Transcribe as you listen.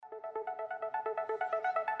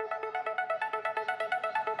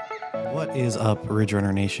What is up, Ridge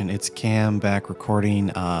Runner Nation? It's Cam back recording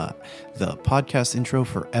the podcast intro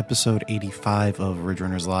for episode 85 of Ridge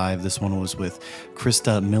Runners Live. This one was with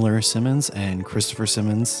Krista Miller Simmons and Christopher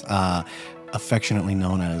Simmons, affectionately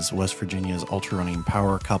known as West Virginia's ultra running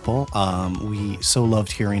power couple. We so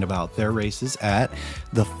loved hearing about their races at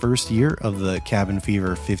the first year of the Cabin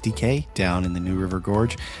Fever 50K down in the New River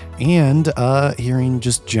Gorge, and hearing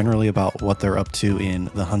just generally about what they're up to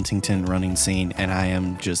in the Huntington running scene. And I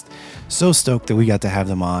am just so stoked that we got to have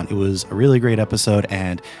them on. It was a really great episode,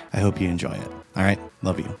 and I hope you enjoy it. All right,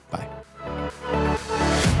 love you. Bye.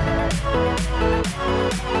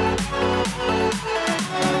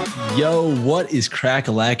 Yo, what is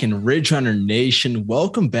crack-a-lackin', Ridge Runner Nation?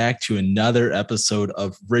 Welcome back to another episode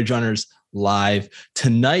of Ridge Runners Live.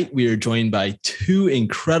 Tonight, we are joined by two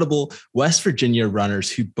incredible West Virginia runners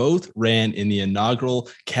who both ran in the inaugural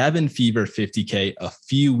Cabin Fever 50K a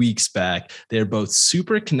few weeks back. They're both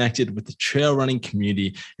super connected with the trail running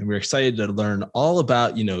community, and we're excited to learn all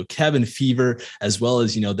about, Cabin Fever, as well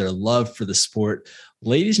as, their love for the sport.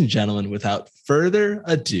 Ladies and gentlemen, without further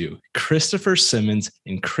ado, Christopher Simmons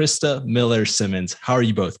and Krista Miller Simmons. How are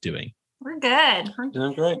you both doing? We're good. We're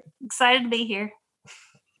doing great. Excited to be here.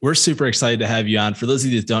 We're super excited to have you on. For those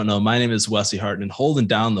of you that don't know, my name is Wesley Harton, and holding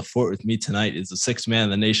down the fort with me tonight is the sixth man of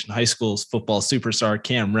the nation, high school football superstar,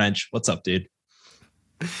 Cam Wrench. What's up, dude?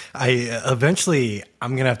 I'm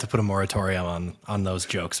going to have to put a moratorium on those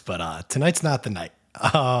jokes, but tonight's not the night.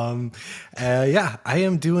 I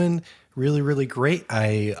am doing really, really great.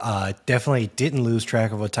 I definitely didn't lose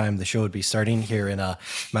track of what time the show would be starting here in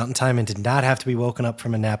Mountain Time, and did not have to be woken up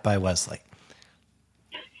from a nap by Wesley.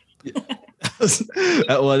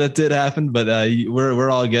 Well, that did happen, but we're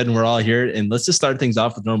all good and we're all here. And let's just start things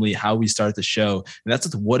off with normally how we start the show. And that's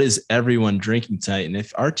with what is everyone drinking tonight? And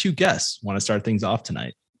if our two guests want to start things off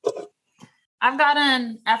tonight. I've got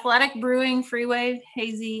an Athletic Brewing Freeway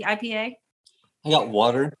Hazy IPA. I got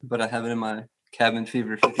water, but I have it in my Cabin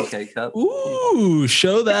Fever 50K cup. Ooh,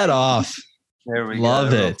 show that off. There we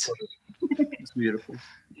Love go. it. It's beautiful.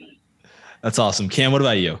 That's awesome. Cam, what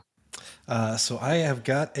about you? So I have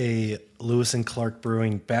got a Lewis and Clark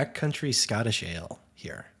Brewing Backcountry Scottish Ale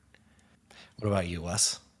here. What about you,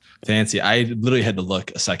 Wes? Fancy. I literally had to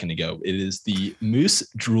look a second ago. It is the Moose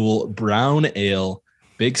Drool Brown Ale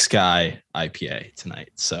Big Sky IPA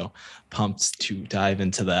tonight. So pumped to dive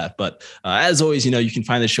into that. But as always, you can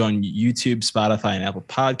find the show on YouTube, Spotify, and Apple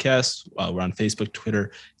Podcasts. We're on Facebook,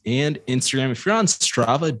 Twitter, and Instagram. If you're on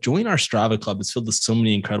Strava, join our Strava club. It's filled with so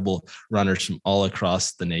many incredible runners from all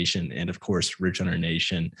across the nation, and of course, Ridge Runner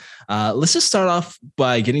Nation. Let's just start off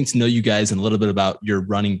by getting to know you guys and a little bit about your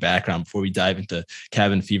running background before we dive into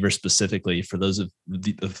Cabin Fever specifically. For those of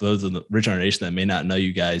the Ridge Runner Nation that may not know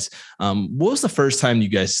you guys, what was the first time you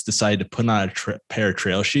guys decided to put on a pair of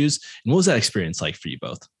trail shoes, and what was that experience like for you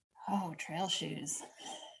both? Oh, trail shoes.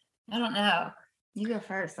 I don't know. You go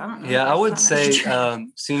first. I don't know. Yeah, I would say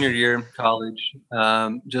senior year in college,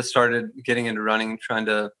 just started getting into running, trying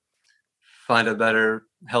to find a better,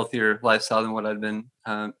 healthier lifestyle than what I'd been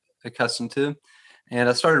accustomed to. And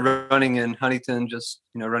I started running in Huntington, just,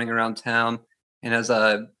 running around town. And as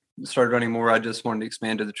I started running more, I just wanted to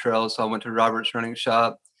expand to the trails. So I went to Robert's Running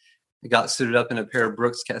Shop. I got suited up in a pair of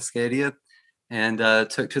Brooks Cascadia and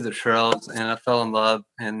took to the trails, and I fell in love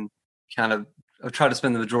and I try to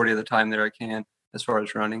spend the majority of the time there I can as far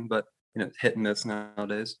as running, but hit and miss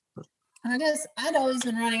nowadays. I guess I'd always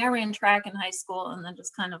been running. I ran track in high school, and then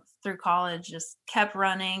just kind of through college, just kept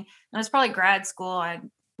running. And it was probably grad school. I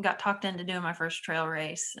got talked into doing my first trail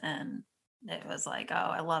race, and it was like, oh,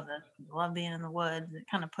 I love it. I love being in the woods. It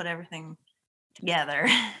kind of put everything together.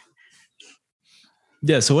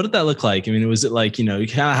 Yeah. So what did that look like? I mean, was it like, you kind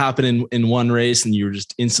of happened in one race and you were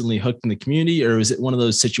just instantly hooked in the community, or was it one of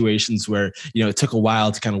those situations where, it took a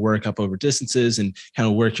while to kind of work up over distances and kind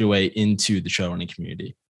of work your way into the trail running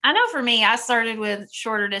community? I know for me, I started with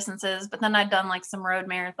shorter distances, but then I'd done like some road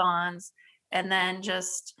marathons, and then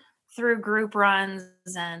just through group runs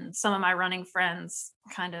and some of my running friends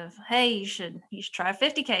kind of, hey, you should try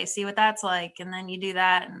 50K, see what that's like. And then you do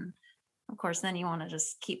that. And of course, then you want to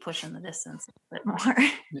just keep pushing the distance a bit more.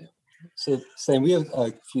 Yeah. So same, we have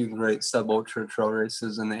a few great sub-ultra trail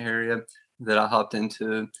races in the area that I hopped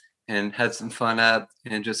into and had some fun at,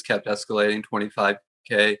 and just kept escalating.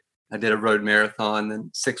 25K. I did a road marathon,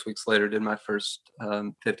 then 6 weeks later did my first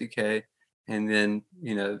 50K. And then,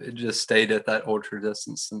 it just stayed at that ultra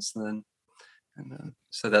distance since then. And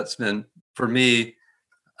so that's been, for me,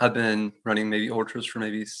 I've been running maybe ultras for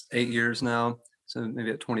maybe 8 years now. So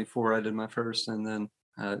maybe at 24, I did my first, and then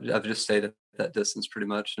I've just stayed at that distance pretty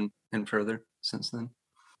much and further since then.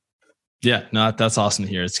 Yeah, no, that's awesome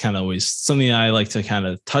to hear. It's kind of always something I like to kind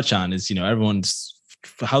of touch on is, everyone's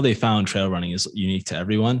how they found trail running is unique to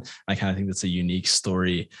everyone. I kind of think that's a unique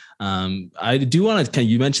story. I do want to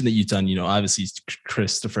you mentioned that you've done, obviously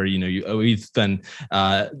Christopher, we've been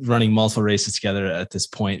running multiple races together at this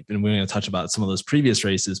point, and we're going to touch about some of those previous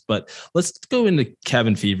races, but let's go into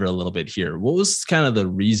cabin fever a little bit here. What was kind of the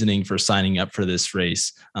reasoning for signing up for this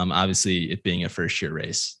race? Obviously it being a first year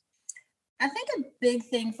race. I think a big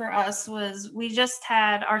thing for us was we just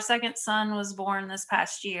had our second son was born this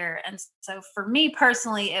past year. And so for me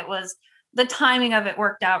personally, it was the timing of it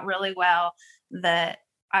worked out really well that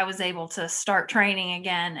I was able to start training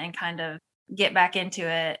again and kind of get back into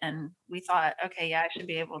it. And we thought, okay, yeah, I should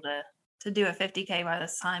be able to do a 50K by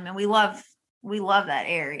this time. And we love that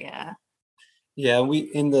area. Yeah, we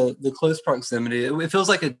in the close proximity, it feels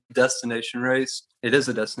like a destination race. It is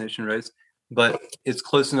a destination race, but it's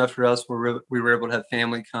close enough for us where we were able to have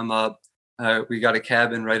family come up. We got a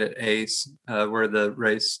cabin right at Ace where the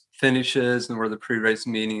race finishes and where the pre-race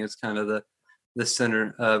meeting is kind of the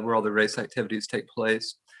center where all the race activities take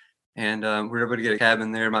place. And we were able to get a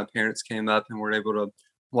cabin there. My parents came up and were able to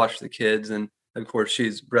watch the kids. And of course,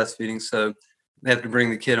 she's breastfeeding, so they have to bring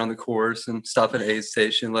the kid on the course and stop at aid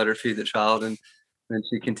station, let her feed the child, and then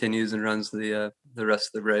she continues and runs the rest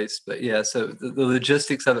of the race. But yeah, so the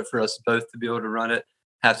logistics of it for us both to be able to run it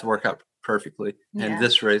have to work out perfectly. Yeah. And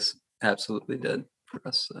this race absolutely did for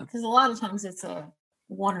us. Because a lot of times it's a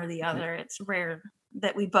one or the other. It's rare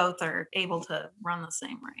that we both are able to run the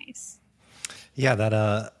same race. Yeah,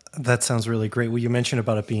 that sounds really great. Well, you mentioned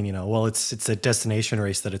about it being, it's a destination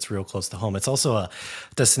race that it's real close to home. It's also a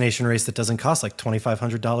destination race that doesn't cost like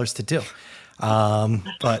 $2,500 to do.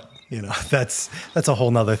 But that's a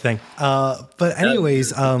whole nother thing. But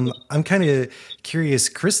anyways, I'm kind of curious,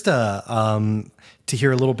 Krista, to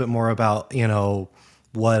hear a little bit more about,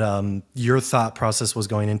 what your thought process was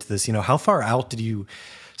going into this. How far out did you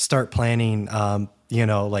start planning,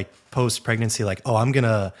 like post-pregnancy, like, oh, I'm going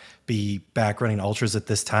to be back running ultras at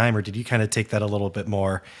this time? Or did you kind of take that a little bit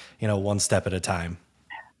more, one step at a time?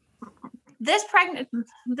 This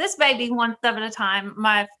baby, one step at a time.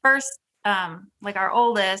 My first, our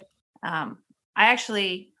oldest, I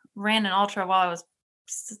actually ran an ultra while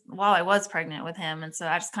I was pregnant with him. And so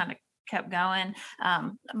I just kind of kept going.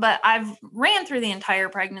 But I've ran through the entire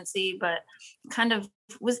pregnancy, but kind of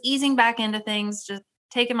was easing back into things, just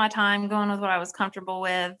taking my time, going with what I was comfortable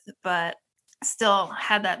with, but still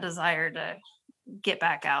had that desire to get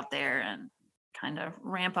back out there and kind of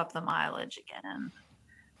ramp up the mileage again.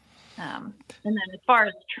 And then as far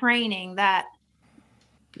as training, that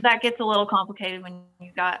gets a little complicated when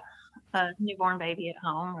you've got a newborn baby at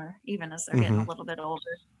home, or even as they're getting a little bit older,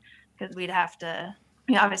 because we'd have to,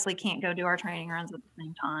 we obviously can't go do our training runs at the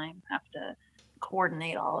same time, have to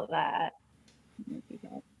coordinate all of that.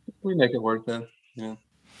 We make it work though. Yeah.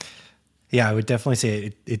 Yeah, I would definitely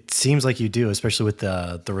say it seems like you do, especially with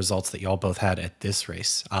the results that y'all both had at this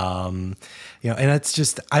race. And it's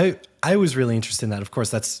just, I was really interested in that. Of course,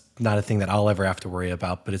 that's not a thing that I'll ever have to worry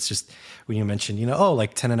about, but it's just when you mentioned,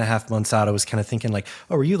 like 10 and a half months out, I was kind of thinking like,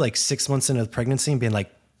 oh, were you like 6 months into the pregnancy and being like,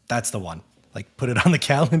 that's the one, like put it on the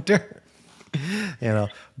calendar,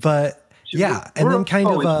 but yeah. And then kind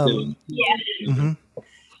of, mm-hmm.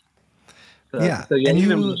 So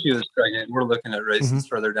even when she was pregnant, we're looking at races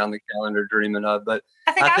further down the calendar, dreaming of. But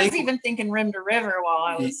I think was even thinking Rim to River while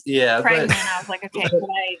I was pregnant. I was like, okay, can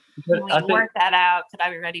we work that out? Could I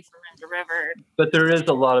be ready for Rim to River? But there is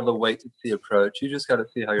a lot of a wait to see approach. You just got to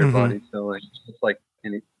see how your body's feeling. It's like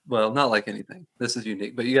not like anything. This is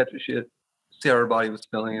unique, but you got to see how her body was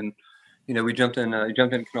feeling. And we jumped in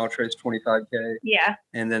Canal Trace 25K. Yeah.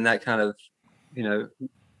 And then that kind of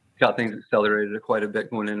got things accelerated quite a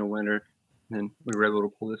bit going into winter. And we were able to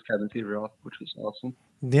pull this cabin fever off, which was awesome.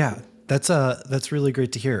 Yeah, that's really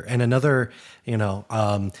great to hear. And another,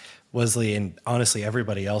 Wesley, and honestly,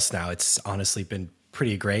 everybody else now, it's honestly been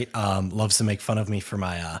pretty great. Loves to make fun of me for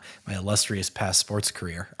my my illustrious past sports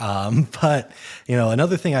career. But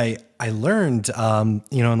another thing I learned,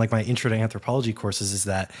 in like my intro to anthropology courses is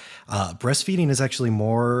that breastfeeding is actually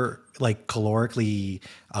more like calorically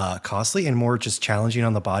costly and more just challenging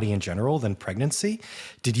on the body in general than pregnancy.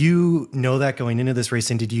 Did you know that going into this race?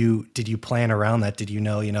 And did you plan around that? Did you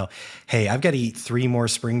know, hey, I've got to eat 3 more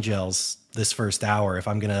spring gels this first hour if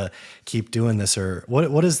I'm going to keep doing this? Or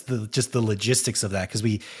what is just the logistics of that? Because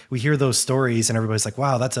we hear those stories and everybody's like,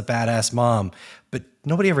 wow, that's a badass mom. But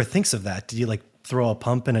nobody ever thinks of that. Did you like throw a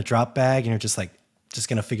pump in a drop bag and you're just going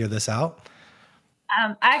to figure this out?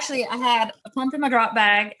 I had a pump in my drop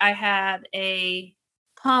bag. I had a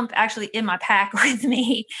pump actually in my pack with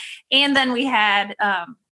me. And then we had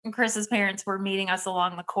Chris's parents were meeting us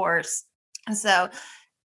along the course. And so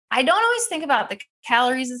I don't always think about the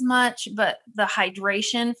calories as much, but the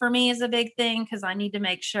hydration for me is a big thing because I need to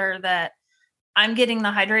make sure that I'm getting the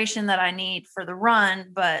hydration that I need for the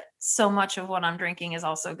run, but so much of what I'm drinking is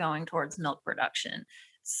also going towards milk production.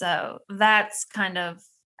 So that's kind of,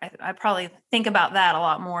 I probably think about that a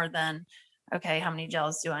lot more than, okay, how many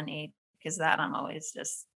gels do I need? Because that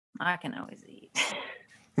I can always eat.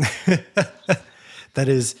 That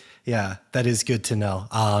is good to know.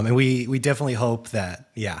 And we definitely hope that,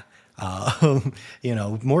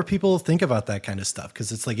 more people think about that kind of stuff.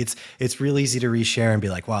 Cause it's like, it's real easy to reshare and be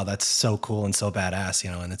like, wow, that's so cool and so badass,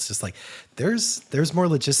 and it's just like, there's more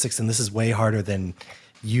logistics and this is way harder than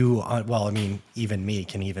even me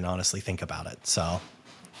can even honestly think about it. So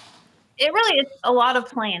it really is a lot of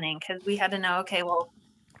planning because we had to know, okay, well,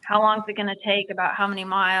 how long is it going to take, about how many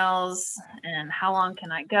miles, and how long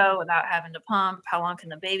can I go without having to pump? How long can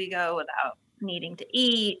the baby go without needing to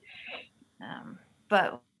eat?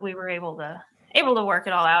 But we were able to work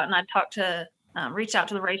it all out. And I reached out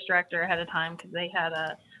to the race director ahead of time because they had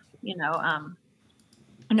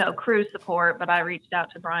crew support. But I reached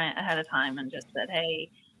out to Bryant ahead of time and just said,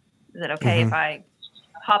 hey, is it okay if I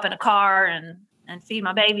hop in a car and feed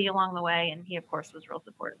my baby along the way? And he, of course, was real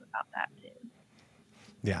supportive about that too.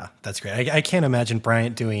 Yeah, that's great. I can't imagine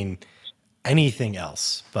Bryant doing anything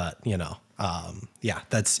else, but we'd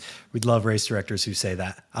love race directors who say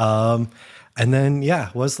that. And then,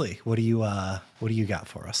 Wesley, what do you got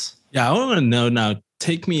for us? Yeah, I want to know now.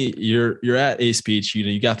 Take me. You're at Ace Beach.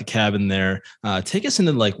 You got the cabin there. Take us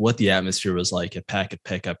into like what the atmosphere was like at Packet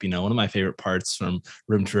Pickup. One of my favorite parts from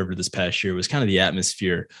Rim to River this past year was kind of the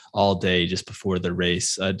atmosphere all day just before the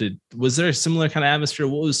race. Was there a similar kind of atmosphere?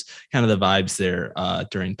 What was kind of the vibes there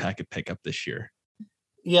during Packet Pickup this year?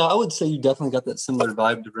 Yeah, I would say you definitely got that similar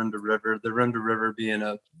vibe to Rim to River. The Rim to River being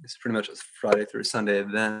it's pretty much a Friday through Sunday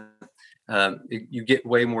event. You get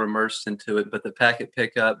way more immersed into it. But the Packet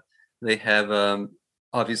Pickup, they have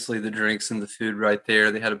obviously the drinks and the food right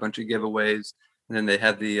there. They had a bunch of giveaways, and then they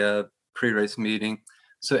had the pre-race meeting.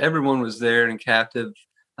 So everyone was there and captive.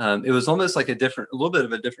 It was almost like a little bit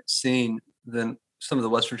of a different scene than some of the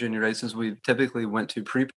West Virginia races we typically went to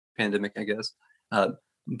pre-pandemic, I guess.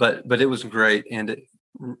 But it was great, and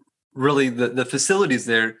really the facilities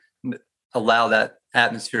there allow that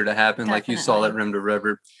atmosphere to happen. Definitely. Like you saw at Rim to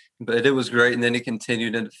River. But it was great, and then it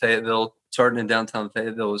continued into Fayetteville. Starting in downtown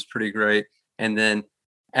Fayetteville was pretty great, and then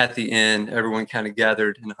at the end, everyone kind of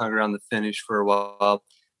gathered and hung around the finish for a while,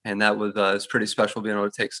 and that was pretty special being able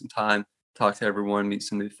to take some time, talk to everyone, meet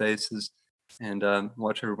some new faces, and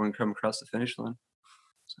watch everyone come across the finish line.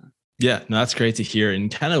 So. Yeah, no, that's great to hear. And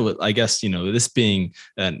kind of, I guess, this being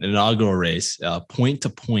an inaugural race, point to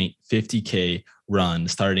point 50K run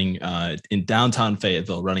starting in downtown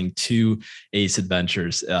Fayetteville, running 2 Ace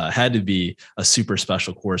Adventures had to be a super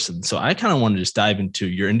special course. And so I kind of want to just dive into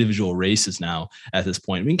your individual races now at this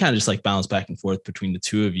point. We can kind of just like bounce back and forth between the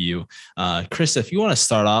two of you. Krista, if you want to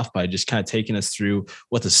start off by just kind of taking us through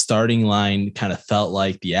what the starting line kind of felt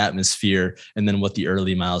like, the atmosphere, and then what the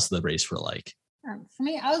early miles of the race were like. For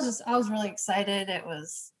me, I was really excited. It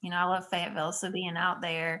was, I love Fayetteville, so being out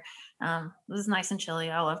there, it was nice and chilly.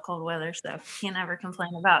 I love cold weather, so can't ever complain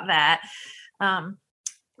about that.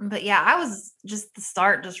 But yeah, I was just the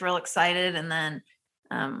start, just real excited. And then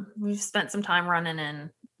we've spent some time running in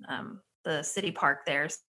the city park there.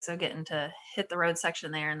 So getting to hit the road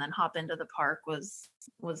section there and then hop into the park was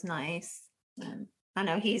nice. And I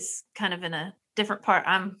know he's kind of in a different part.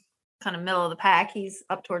 I'm kind of middle of the pack. He's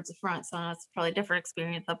up towards the front, so it's probably a different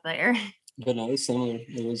experience up there. But no, it's similar.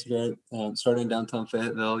 It was great. Starting in downtown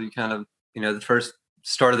Fayetteville, you kind of, the first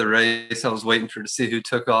start of the race, I was waiting to see who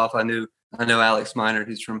took off. I know Alex Miner,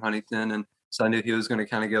 he's from Huntington, and so I knew he was going to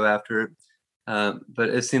kind of go after it. But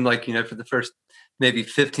it seemed like, for the first maybe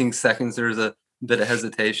 15 seconds, there was a bit of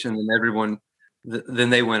hesitation, and everyone, then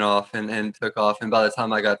they went off and took off. And by the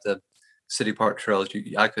time I got to City Park Trails,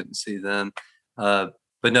 I couldn't see them.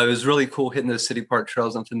 But no, it was really cool hitting those City Park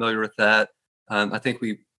Trails. I'm familiar with that. I think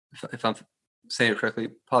we, if I'm saying it correctly,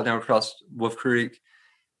 popped down across Wolf Creek,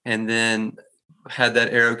 and then had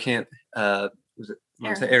that Aero Camp.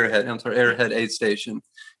 Arrowhead. I'm sorry, Arrowhead Aid Station.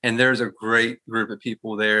 And there's a great group of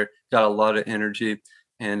people there. Got a lot of energy,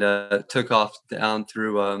 and took off down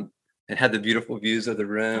through and had the beautiful views of the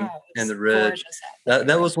rim and the ridge.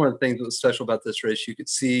 That was one of the things that was special about this race. You could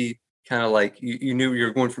see kind of like you knew you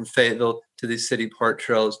were going from Fayetteville to these City Park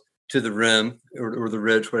Trails to the rim or the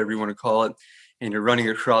ridge, whatever you want to call it. And you're running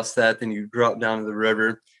across that, then you drop down to the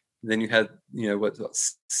river. Then you had,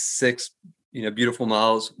 6 beautiful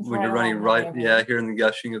miles when Right you're running along the right, river. here in the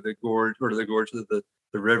gushing of the gorge or the gorge of the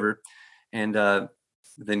river, and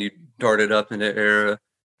then you darted up into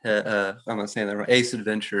I'm not saying that right, Ace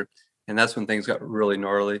Adventure, and that's when things got really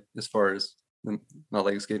gnarly as far as my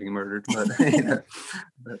legs getting murdered. But,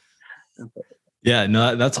 but Yeah,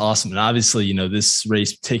 no, that's awesome. And obviously, this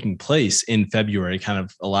race taking place in February kind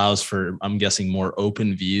of allows for, I'm guessing, more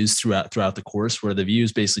open views throughout the course, where the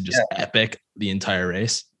views basically just epic the entire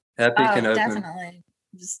race. epic and open. Definitely.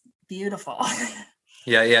 Just beautiful.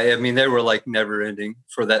 Yeah. I mean, they were like never ending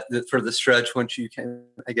for the stretch. Once you can,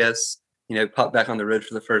 I guess, pop back on the ridge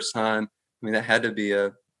for the first time. I mean, that had to be I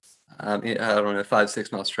don't know,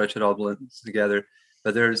 5-6 mile stretch. It all blends together,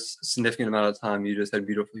 but there's a significant amount of time you just had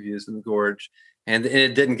beautiful views in the gorge, and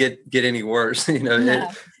it didn't get any worse. No.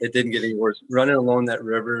 It didn't get any worse. Running along that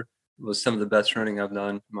river was some of the best running I've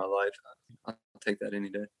done in my life. I'll take that any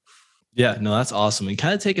day. Yeah, no, that's awesome. And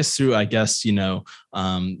kind of take us through, I guess, how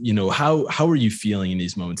are you feeling in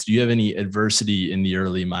these moments? Do you have any adversity in the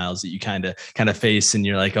early miles that you kind of face and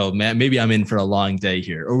you're like, oh man, maybe I'm in for a long day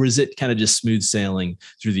here? Or is it kind of just smooth sailing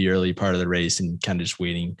through the early part of the race and kind of just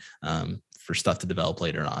waiting for stuff to develop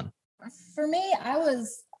later on? For me,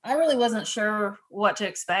 I really wasn't sure what to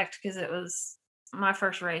expect because it was my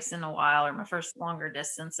first race in a while, or my first longer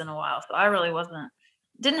distance in a while. So I really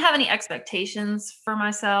didn't have any expectations for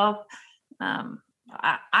myself.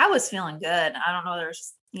 I was feeling good. I don't know.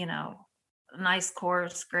 There's, nice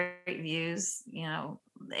course, great views, the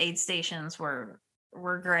aid stations were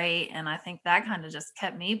great. And I think that kind of just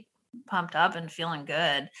kept me pumped up and feeling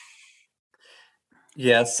good.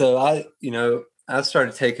 Yeah. So I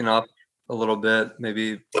started taking off a little bit,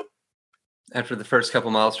 maybe after the first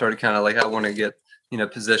couple miles, started kind of like, I want to get,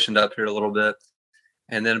 positioned up here a little bit.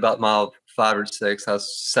 And then about mile 5 or 6, I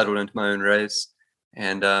settled into my own race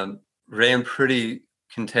and ran pretty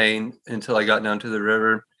contained until I got down to the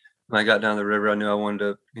river. When I got down the river, I knew I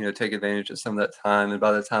wanted to, take advantage of some of that time. And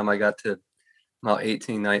by the time I got to mile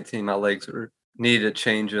 18, 19, my legs needed a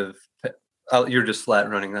change of. You're just flat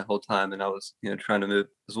running that whole time, and I was, trying to move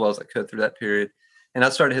as well as I could through that period. And I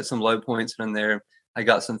started to hit some low points in there. I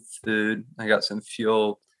got some food. I got some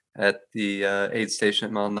fuel at the aid station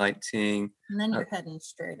at mile 19. And then you're heading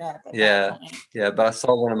straight up. Yeah. But I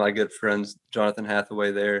saw one of my good friends, Jonathan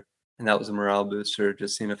Hathaway, there, and that was a morale booster,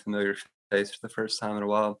 just seeing a familiar face for the first time in a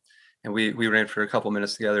while. And we ran for a couple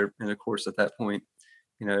minutes together. And of course, at that point,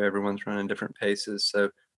 everyone's running different paces. So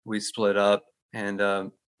we split up, and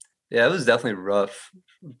yeah, it was definitely rough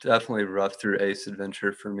through Ace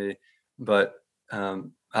Adventure for me. But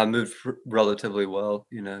I moved relatively well.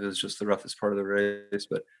 It was just the roughest part of the race,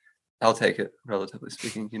 but I'll take it, relatively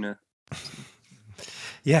speaking,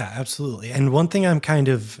 Yeah, absolutely. And one thing I'm kind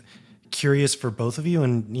of curious for both of you,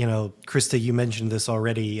 and Krista, you mentioned this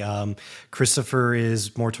already. Christopher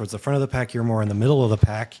is more towards the front of the pack. You're more in the middle of the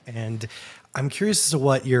pack, and I'm curious as to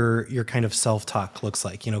what your kind of self-talk looks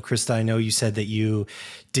like. Krista, I know you said that you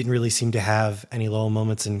didn't really seem to have any low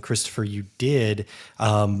moments, and Christopher, you did.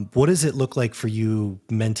 What does it look like for you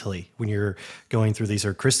mentally when you're going through these?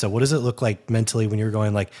 Or Krista, what does it look like mentally when you're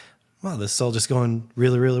going like, wow, this is all just going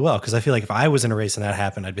really, really well? Because I feel like if I was in a race and that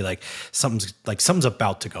happened, I'd be like, something's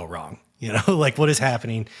about to go wrong. Like what is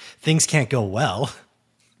happening? Things can't go well.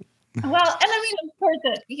 Well, and I mean, of course,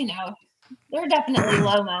 there are definitely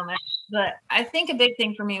low moments, but I think a big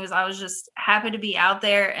thing for me was I was just happy to be out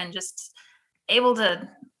there and just able to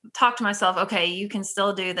talk to myself. Okay, you can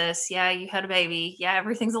still do this. Yeah, you had a baby. Yeah,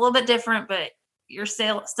 everything's a little bit different, but you're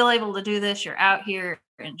still able to do this. You're out here,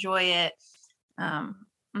 enjoy it.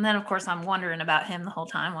 And then, of course, I'm wondering about him the whole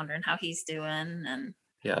time, wondering how he's doing. And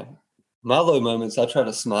yeah, my low moments, I try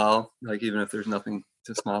to smile, like even if there's nothing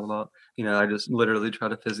to smile about. I just literally try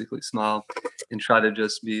to physically smile and try to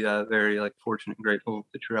just be very like fortunate and grateful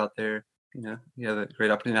that you're out there. You have a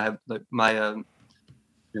great opportunity. I have like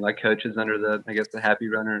my coach is under the Happy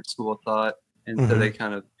Runner at School of Thought, and so they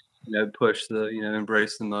kind of push the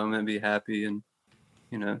embrace the moment, be happy, and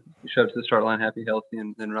show up to the start line happy, healthy,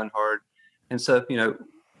 and then run hard. And so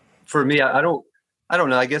for me, I don't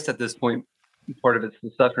know. I guess at this point, part of it's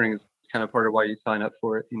the suffering is kind of part of why you sign up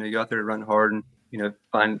for it. You go out there to run hard and,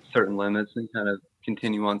 find certain limits and kind of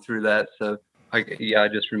continue on through that. So I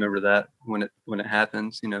just remember that when it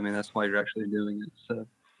happens, that's why you're actually doing it. So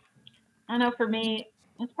I know for me,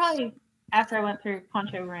 it's probably after I went through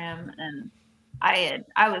Poncho Rim, and I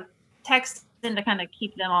was texting to kind of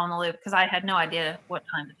keep them all in the loop because I had no idea what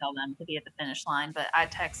time to tell them to be at the finish line, but I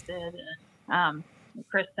texted and,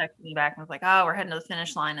 Chris texted me back and was like, oh, we're heading to the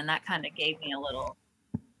finish line. And that kind of gave me a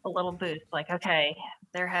little boost. Like, okay,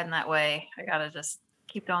 they're heading that way. I got to just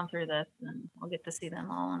keep going through this and I'll get to see them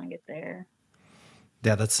all when I get there.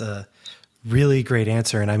 Yeah, that's a really great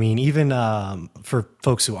answer. And I mean, even for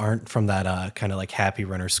folks who aren't from that kind of like happy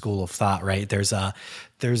runner school of thought, right? There's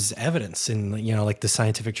evidence in, like the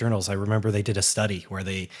scientific journals. I remember they did a study where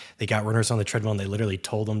they got runners on the treadmill and they literally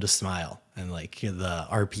told them to smile, and like the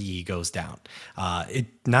RPE goes down. It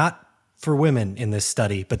not for women in this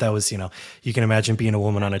study, but that was, you can imagine being a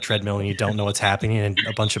woman on a treadmill and you don't know what's happening, and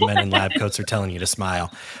a bunch of men in lab coats are telling you to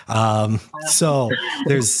smile. So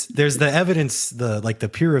there's the evidence, the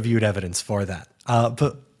peer-reviewed evidence for that.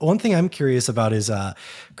 But one thing I'm curious about is,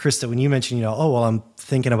 Krista, when you mentioned, I'm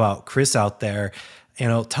thinking about Chris out there,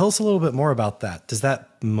 tell us a little bit more about that. Does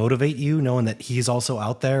that motivate you, knowing that he's also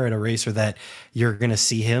out there at a race, or that you're going to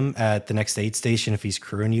see him at the next aid station if he's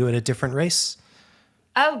crewing you at a different race?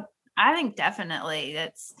 Oh, I think definitely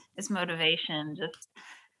it's motivation.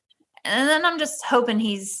 And then I'm just hoping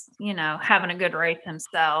he's, having a good race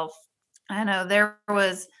himself. I know there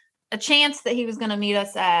was a chance that he was going to meet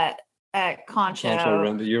us at Concho.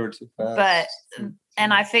 Run, but you were too fast.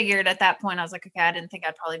 And I figured at that point, I was like, okay, I didn't think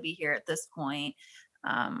I'd probably be here at this point.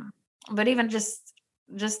 But even just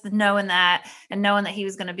knowing that, and knowing that he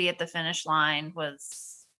was going to be at the finish line,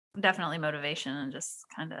 was definitely motivation, and just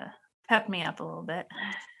kind of pepped me up a little bit.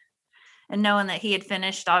 And knowing that he had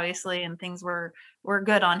finished, obviously, and things were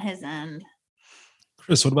good on his end.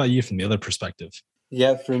 Chris, what about you from the other perspective?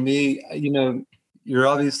 Yeah, for me, you're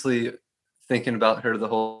obviously thinking about her the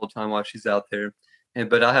whole time while she's out there.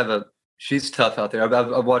 But she's tough out there.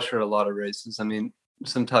 I've watched her a lot of races. I mean,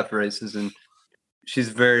 some tough races, and she's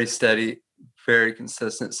very steady, very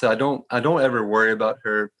consistent. So I don't ever worry about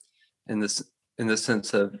her in the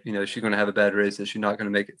sense of, she's going to have a bad race, that she's not going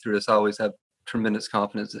to make it through this. I always have tremendous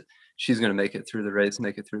confidence that she's going to make it through the race,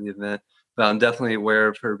 make it through the event. But I'm definitely aware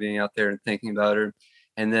of her being out there and thinking about her.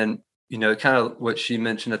 And then, kind of what she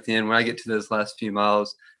mentioned at the end, when I get to those last few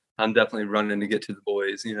miles, I'm definitely running to get to the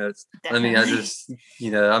boys. I'm just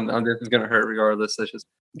going to hurt regardless. Let's just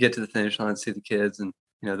get to the finish line, see the kids, and,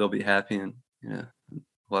 they'll be happy, and,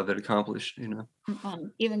 we'll have it accomplished,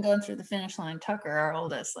 Even going through the finish line, Tucker, our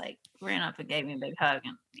oldest, ran up and gave me a big hug,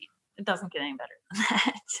 and it doesn't get any better than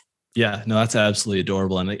that. Yeah, no, that's absolutely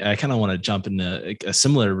adorable. And I kind of want to jump into a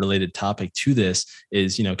similar related topic to this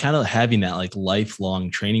is, kind of having that lifelong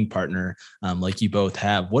training partner like you both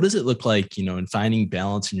have. What does it look like, in finding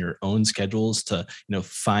balance in your own schedules to,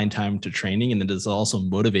 find time to training? And then does it also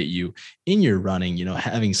motivate you in your running,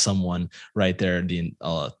 having someone right there the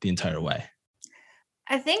entire way?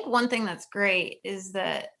 I think one thing that's great is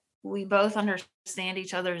that we both understand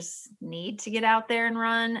each other's need to get out there and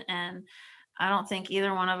run. And I don't think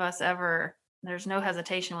either one of us there's no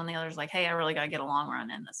hesitation when the other's like, hey, I really got to get a long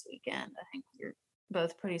run in this weekend. I think we're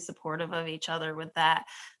both pretty supportive of each other with that.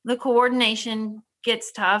 The coordination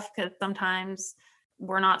gets tough because sometimes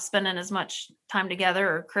we're not spending as much time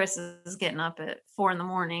together, or Chris is getting up at 4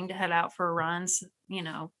 a.m. to head out for runs,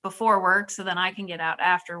 before work. So then I can get out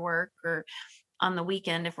after work, or on the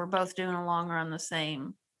weekend, if we're both doing a long run the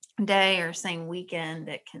same day or same weekend,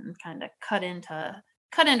 it can kind of cut into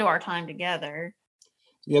our time together.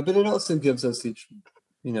 Yeah, but it also gives us each,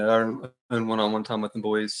 our own one-on-one time with the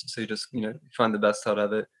boys. So you just, find the best out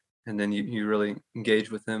of it, and then you really engage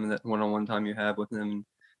with them in that one-on-one time you have with them, and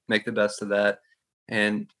make the best of that.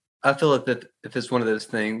 And I feel that if it's one of those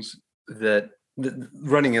things that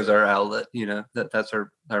running is our outlet, that's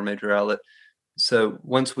our major outlet. So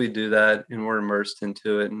once we do that and we're immersed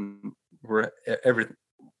into it, and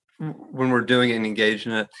when we're doing it and engaged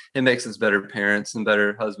in it, it makes us better parents and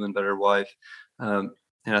better husband, better wife. And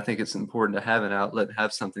I think it's important to have an outlet,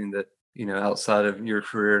 have something that, outside of your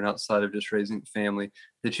career and outside of just raising a family,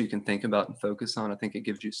 that you can think about and focus on. I think it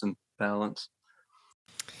gives you some balance.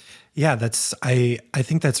 Yeah, I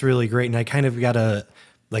think that's really great. And I kind of got a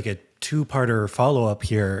two-parter follow-up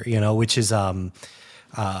here, which is kind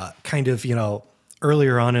of,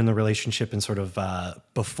 earlier on in the relationship and sort of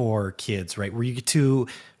before kids, right? Were you two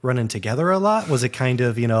running together a lot? Was it kind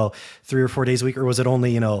of, 3 or 4 days a week, or was it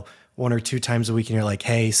only, 1 or 2 times a week? And you're like,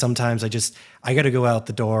 hey, sometimes I got to go out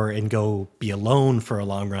the door and go be alone for a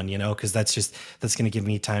long run, because that's going to give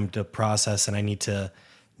me time to process, and I need to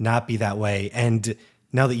not be that way. And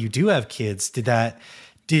now that you do have kids,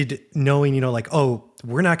 did knowing,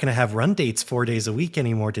 we're not going to have run dates 4 days a week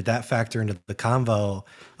anymore, did that factor into the convo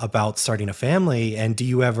about starting a family? And do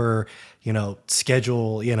you ever,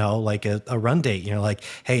 schedule, a run date, like,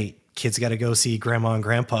 hey, kids got to go see grandma and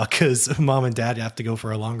grandpa because mom and dad have to go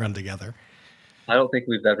for a long run together? I don't think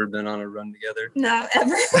we've ever been on a run together. No,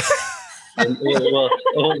 ever. And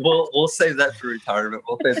we'll save that for retirement.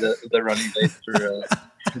 We'll save the running dates for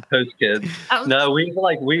post kids. No, we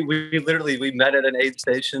literally met at an aid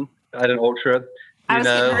station at an ultra, I you was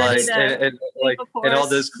know, getting ready like to and like leave, of and all course.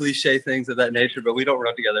 those cliche things of that nature. But we don't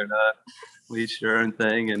run together enough. We each do our own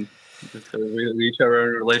thing, and so we each have our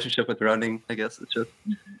own relationship with running. I guess it's just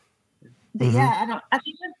But Mhm. yeah, I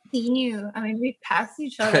think I've seen you. I mean, we've passed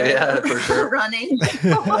each other Yeah, for sure. running.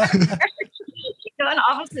 Going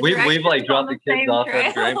opposite we've directions like on dropped the kids same off trail.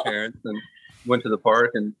 at grandparents and went to the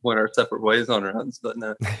park and went our separate ways on runs, but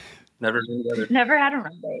no, never been together. Never had a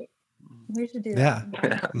run date. We should do Yeah. that.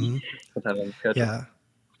 Yeah. Mhm. Let's have a schedule. Yeah.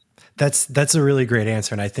 That's a really great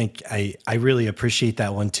answer. And I think I really appreciate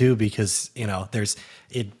that one too, because, you know, there's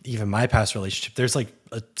even my past relationship, there's like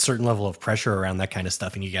a certain level of pressure around that kind of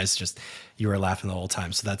stuff. And you guys you were laughing the whole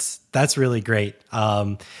time. So that's really great.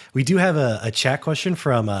 We do have a chat question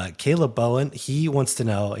from Caleb Bowen. He wants to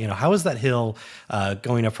know, you know, how is that hill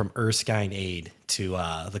going up from Erskine Aid to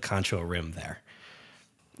the Concho Rim there?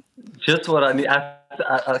 Just what I need.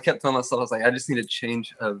 I kept telling myself, I was like, I just need a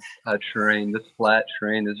change of terrain. This flat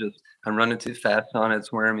terrain is just, I'm running too fast on it.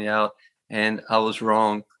 It's wearing me out. And I was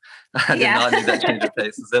wrong. I did not need that change of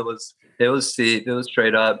paces. It was steep. It was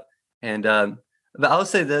straight up. And but I would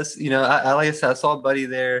say this, you know, I like I said, I saw a buddy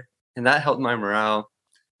there, and that helped my morale.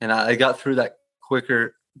 And I got through that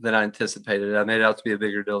quicker than I anticipated. I made it out to be a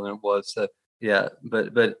bigger deal than it was. So yeah,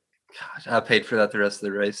 but gosh, I paid for that the rest of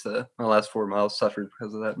the race. My last 4 miles suffered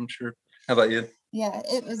because of that, I'm sure. How about you? Yeah,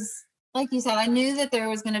 it was like you said, I knew that there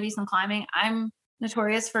was going to be some climbing. I'm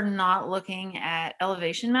notorious for not looking at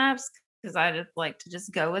elevation maps because I just like to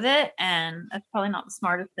just go with it. And that's probably not the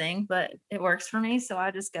smartest thing, but it works for me. So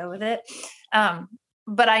I just go with it.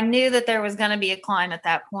 But I knew that there was going to be a climb at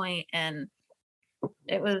that point, and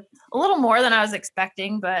it was a little more than I was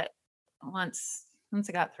expecting. But once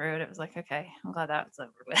I got through it, it was like, okay, I'm glad that was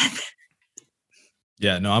over with.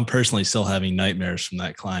 Yeah, no, I'm personally still having nightmares from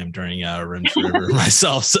that climb during Rim's River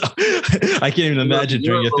myself. So I can't even imagine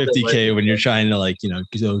doing a 50K when you're trying to, like, you know,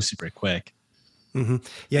 go super quick. Mm-hmm.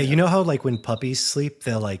 Yeah. You know how like when puppies sleep,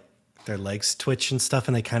 they'll like their legs twitch and stuff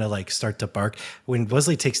and they kind of like start to bark. When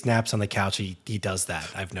Wesley takes naps on the couch, he does that.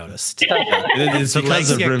 I've noticed. It's The because legs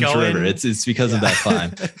of get Rim's going. River. It's because of that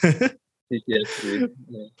climb. Yeah.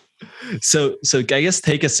 So I guess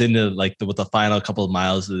take us into like what the final couple of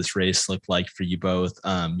miles of this race looked like for you both.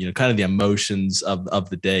 You know, kind of the emotions of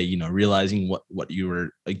the day. You know, realizing what you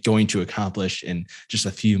were going to accomplish in just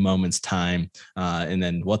a few moments' time, and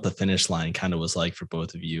then what the finish line kind of was like for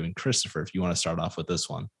both of you. And Christopher, if you want to start off with this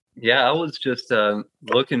one. Yeah, I was just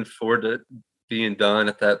looking forward to being done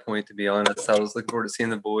at that point. To be honest, I was looking forward to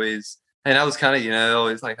seeing the boys, and I was kind of, you know,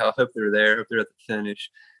 always like, I hope they're there, hope they're at the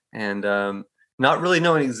finish, and not really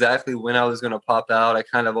knowing exactly when I was going to pop out. I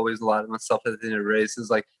kind of always allotted myself at the end of races,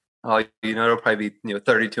 like, oh, you know, it'll probably be, you know,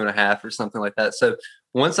 32 and a half or something like that. So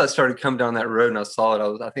once I started coming down that road and I saw it,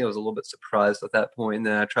 I think I was a little bit surprised at that point. And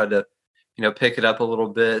then I tried to, you know, pick it up a little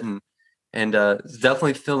bit and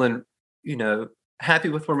definitely feeling, you know, happy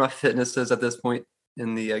with where my fitness is at this point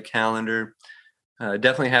in the calendar.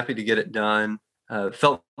 Definitely happy to get it done.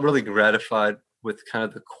 Felt really gratified with kind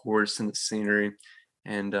of the course and the scenery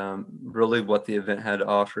and really what the event had to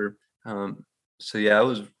offer. So yeah, I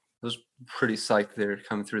was pretty psyched there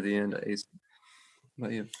coming through the end. How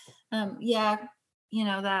about you? Yeah, you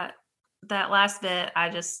know, that last bit, I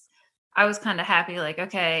was kind of happy, like,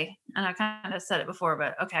 okay, and I kind of said it before,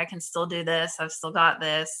 but okay, I can still do this. I've still got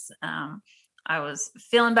this. I was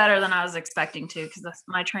feeling better than I was expecting to, because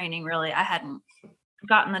my training really, I hadn't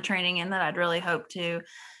gotten the training in that I'd really hoped to.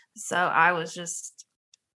 So I was just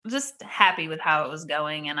happy with how it was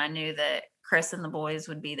going. And I knew that Chris and the boys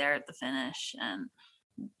would be there at the finish, and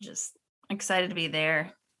just excited to be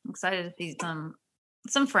there. Excited to see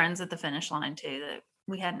some friends at the finish line too, that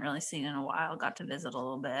we hadn't really seen in a while. Got to visit a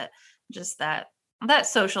little bit. Just that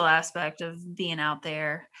social aspect of being out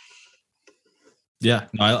there. Yeah,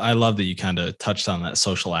 no, I love that you kind of touched on that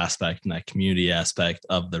social aspect and that community aspect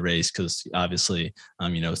of the race, because obviously,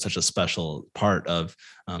 you know, it's such a special part of,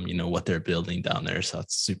 you know, what they're building down there. So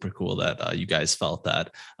it's super cool that you guys felt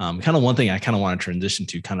that. Kind of one thing I kind of want to transition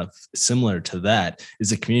to, kind of similar to that,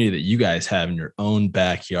 is the community that you guys have in your own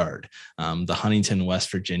backyard. The Huntington,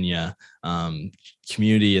 West Virginia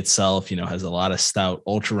community itself, you know, has a lot of stout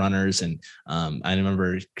ultra runners. And I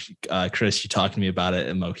remember, Chris, you talked to me about it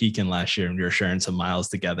at Mohican last year, and we were sharing some miles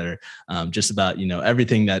together, just about, you know,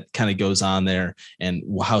 everything that kind of goes on there and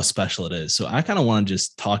how special it is. So I kind of want to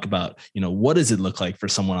just talk about, you know, what does it look like for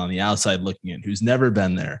someone on the outside looking in, who's never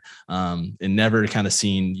been there, and never kind of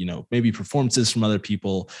seen, you know, maybe performances from other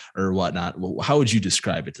people or whatnot. How would you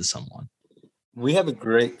describe it to someone? We have a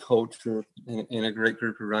great culture and a great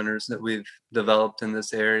group of runners that we've developed in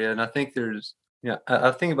this area. And I think there's Yeah, I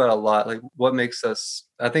think about a lot, like what makes us.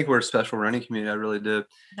 I think we're a special running community. I really do,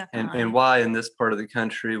 and Definitely. why in this part of the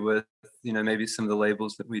country with maybe some of the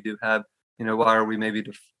labels that we do have, why are we maybe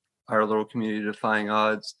our little community defying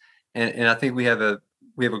odds? And I think we have a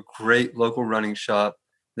great local running shop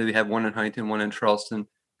that we have one in Huntington, one in Charleston,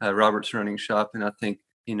 Robert's Running Shop, and I think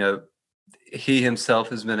he himself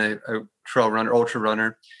has been a trail runner, ultra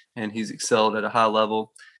runner, and he's excelled at a high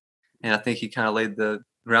level. And I think he kind of laid the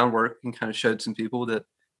groundwork and kind of showed some people that,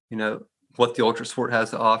 you know, what the ultra sport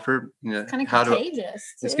has to offer, Kind of how to, contagious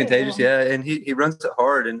it's too. contagious. Yeah. And he runs it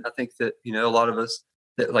hard. And I think that, a lot of us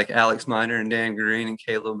that like Alex Miner and Dan Green and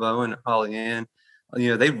Caleb Bowen and Holly Ann,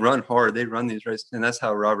 they run hard, they run these races. And that's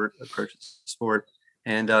how Robert approaches the sport.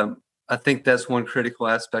 And I think that's one critical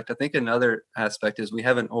aspect. I think another aspect is we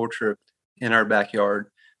have an ultra in our backyard.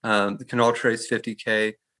 The Canal Trace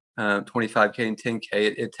 50K, 25K and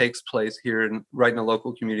 10K. It takes place here right in a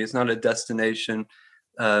local community. It's not a destination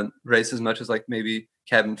race as much as like maybe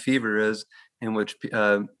Cabin Fever is, in which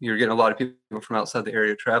you're getting a lot of people from outside the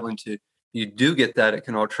area traveling to. You do get that at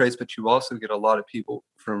Canal Trace, but you also get a lot of people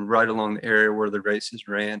from right along the area where the races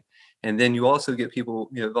ran. And then you also get people,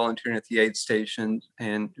 volunteering at the aid station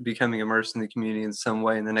and becoming immersed in the community in some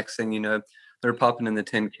way. And the next thing you know, they're popping in the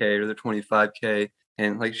 10K or the 25K.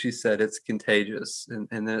 And like she said, it's contagious. And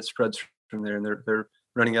then it spreads from there. And they're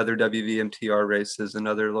running other WVMTR races and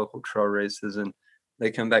other local trail races. And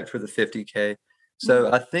they come back for the 50K. So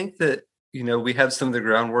I think that, we have some of the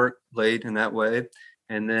groundwork laid in that way.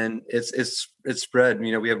 And then it's spread.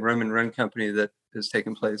 We have Roman Run Company that is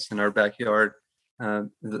taking place in our backyard.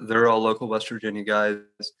 They're all local West Virginia guys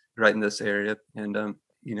right in this area. And, I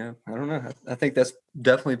don't know. I think that's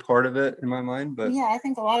definitely part of it in my mind. But yeah, I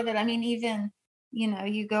think a lot of it. I mean, even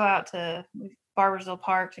you go out to Barbersville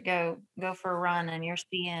Park to go for a run, and you're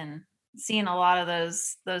seeing a lot of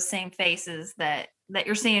those same faces that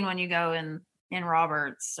you're seeing when you go in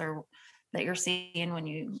Roberts, or that you're seeing when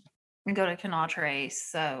you go to Canal Trace.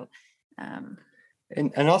 So,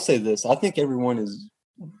 and I'll say this: I think everyone is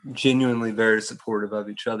genuinely very supportive of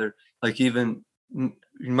each other. Like even you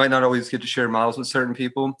might not always get to share miles with certain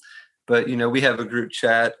people, but we have a group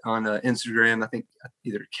chat on Instagram. I think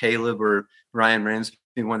either Caleb or Ryan Ramsey,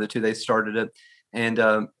 one of the two, they started it,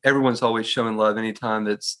 and everyone's always showing love anytime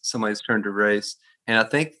it's somebody's turn to race. And I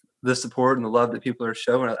think the support and the love that people are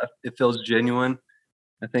showing, it feels genuine.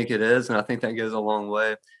 I think it is, and I think that goes a long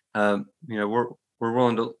way. We're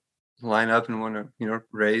willing to line up and want to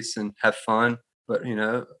race and have fun, but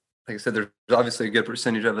like I said, there's obviously a good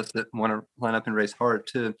percentage of us that want to line up and race hard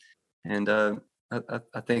too, and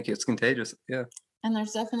I think it's contagious. Yeah. And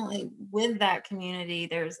there's definitely, with that community,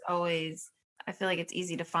 there's always, I feel like it's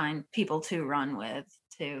easy to find people to run with,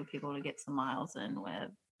 people to get some miles in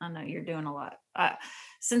with. I know you're doing a lot.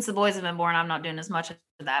 Since the boys have been born, I'm not doing as much of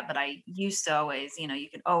that, but I used to always, you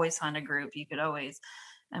could always find a group. You could always,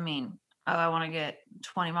 I want to get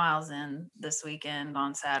 20 miles in this weekend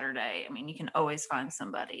on Saturday. I mean, you can always find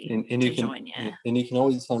somebody and to join you. And you can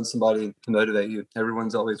always find somebody to motivate you.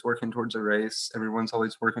 Everyone's always working towards a race. Everyone's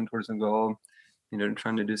always working towards a goal,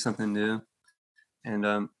 trying to do something new. And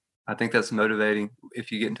I think that's motivating.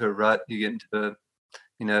 If you get into a rut, you get into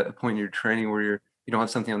a point in your training where you don't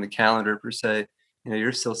have something on the calendar per se.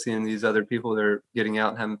 You're still seeing these other people that are getting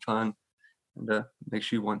out and having fun, and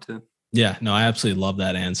makes you want to. Yeah, no, I absolutely love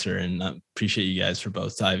that answer, and appreciate you guys for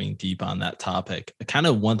both diving deep on that topic. Kind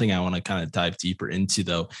of one thing I want to kind of dive deeper into,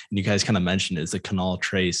 though, and you guys kind of mentioned, is the Canal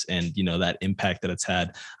Trace and that impact that it's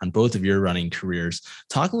had on both of your running careers.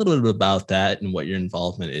 Talk a little bit about that and what your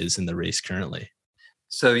involvement is in the race currently.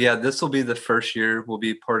 So yeah, this will be the first year we'll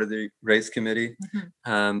be part of the race committee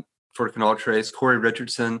for Canal Trace. Corey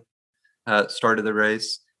Richardson started the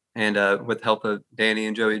race. And with help of Danny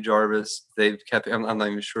and Joey Jarvis, they've kept, I'm not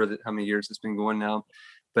even sure how many years it's been going now.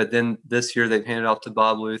 But then this year they've handed off to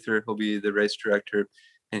Bob Luther, who'll be the race director.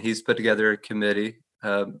 And he's put together a committee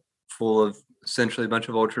full of essentially a bunch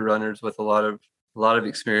of ultra runners with a lot of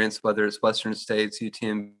experience, whether it's Western States,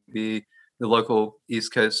 UTMB, the local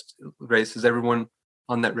East Coast races. Everyone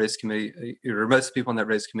on that race committee, or most people on that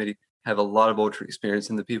race committee, have a lot of ultra experience.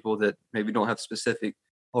 And the people that maybe don't have specific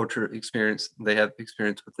ultra experience, they have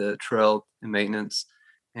experience with the trail and maintenance,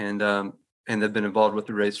 and they've been involved with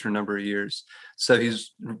the race for a number of years. So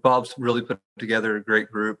Bob's really put together a great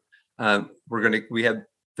group. We have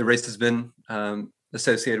the race has been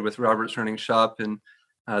associated with Robert's Running Shop and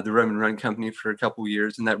the Roman Run Company for a couple of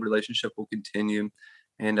years, and that relationship will continue.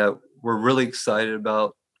 And we're really excited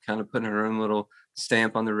about kind of putting our own little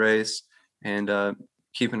stamp on the race and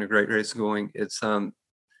keeping a great race going. It's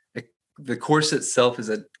the course itself is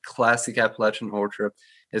a classic Appalachian ultra.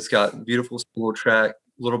 It's got beautiful single track,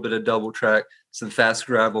 a little bit of double track, some fast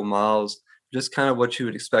gravel miles, just kind of what you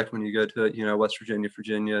would expect when you go to it, West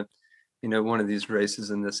Virginia, one of these races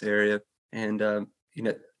in this area. And,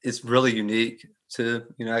 it's really unique too.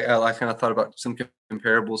 I kind of thought about some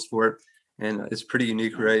comparables for it, and it's a pretty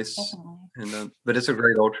unique race. Definitely. And, but it's a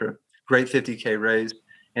great ultra, great 50K race.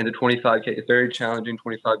 And the 25K, it's very challenging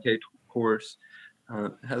 25K course.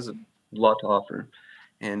 It has a lot to offer.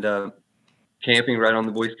 And camping right on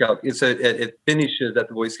the Boy Scout. It finishes at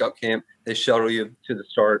the Boy Scout camp. They shuttle you to the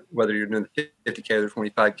start, whether you're doing the 50K or the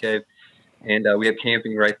 25K. And we have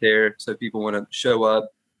camping right there. So if people want to show up,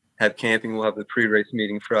 have camping, we'll have the pre-race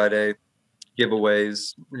meeting Friday,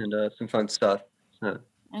 giveaways, and some fun stuff. So.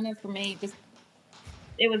 I know for me,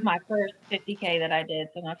 it was my first 50K that I did.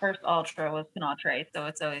 So my first ultra was Canal Trace. So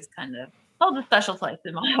it's always kind of holds a special place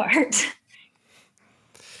in my heart.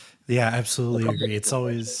 Yeah, absolutely agree. It's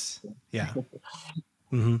always, yeah.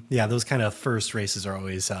 Mm-hmm. Yeah, those kind of first races are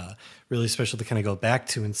always really special to kind of go back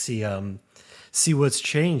to and see what's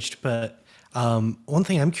changed. But one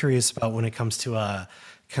thing I'm curious about when it comes to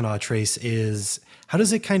Canal Trace is how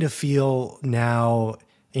does it kind of feel now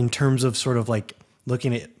in terms of sort of like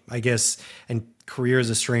looking at, I guess, and career is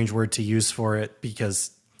a strange word to use for it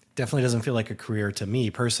because definitely doesn't feel like a career to me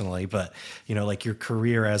personally, but like your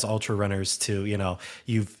career as ultra runners to,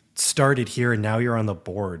 you've started here and now you're on the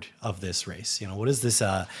board of this race. What does this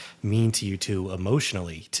mean to you too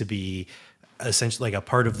emotionally to be essentially like a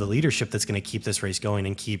part of the leadership that's going to keep this race going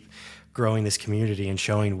and keep growing this community and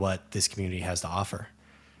showing what this community has to offer?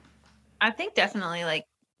 I think definitely like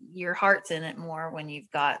your heart's in it more when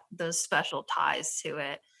you've got those special ties to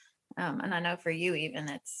it. And I know for you, even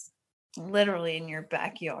it's literally in your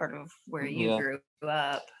backyard of where you grew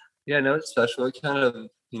up. Yeah, no, it's special. It kind of,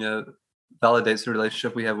 validates the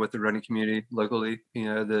relationship we have with the running community locally,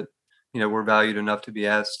 that, we're valued enough to be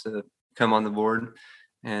asked to come on the board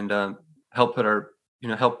and help put our,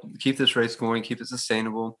 help keep this race going, keep it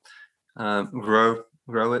sustainable, grow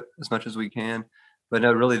it as much as we can. But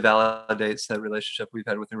no, it really validates that relationship we've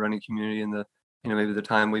had with the running community and the, maybe the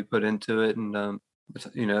time we put into it and,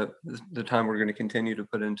 the time we're going to continue to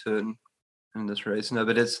put into it in this race. No,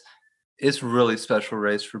 but it's really special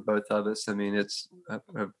race for both of us. I mean, I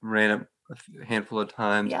ran it a handful of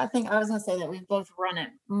times. Yeah, I think I was going to say that we've both run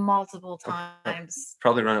it multiple times.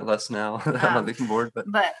 Probably run it less now. I'm not looking bored, but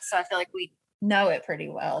so I feel like we know it pretty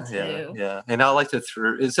well too. Yeah. And I like to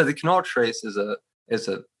so the Canal Trace is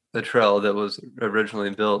a trail that was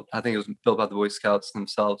originally built. I think it was built by the Boy Scouts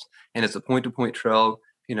themselves, and it's a point-to-point trail.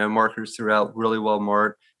 Markers throughout, really well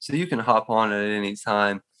marked, so you can hop on it at any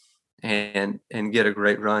time and get a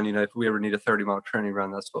great run. If we ever need a 30-mile training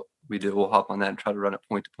run, that's what we do. We'll hop on that and try to run it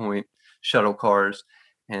point to point, shuttle cars,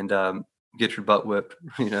 and get your butt whipped.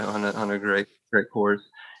 On a great course.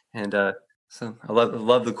 And so I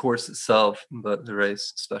love the course itself, but the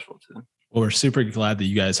race is special too. Well, we're super glad that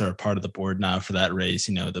you guys are a part of the board now for that race.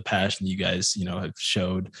 The passion you guys, have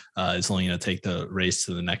showed is only going to take the race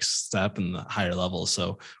to the next step and the higher level.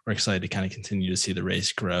 So we're excited to kind of continue to see the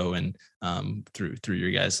race grow and through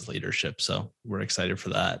your guys' leadership. So we're excited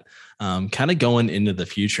for that. Kind of going into the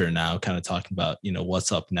future now, kind of talking about,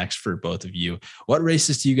 what's up next for both of you. What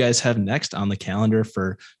races do you guys have next on the calendar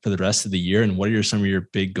for the rest of the year? And what are some of your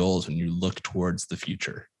big goals when you look towards the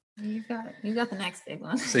future? You got the next big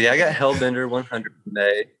one. So I got Hellbender 100 in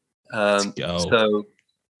May. Let's go. So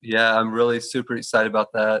I'm really super excited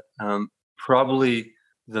about that. Probably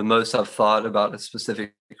the most I've thought about a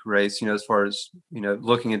specific race, as far as,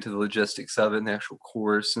 looking into the logistics of it and the actual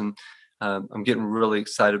course. And I'm getting really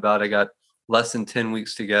excited about it. I got less than 10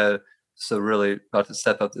 weeks to go. So really about to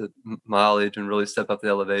step up the mileage and really step up the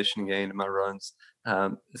elevation gain in my runs.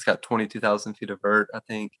 It's got 22,000 feet of vert, I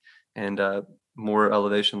think, and more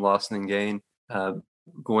elevation loss than gain,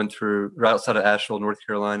 going through right outside of Asheville, North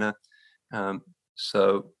Carolina.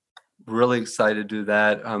 So really excited to do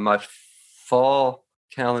that. My fall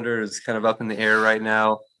calendar is kind of up in the air right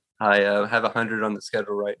now. I have 100 on the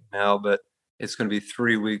schedule right now, but it's going to be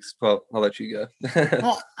 3 weeks. Well, I'll let you go.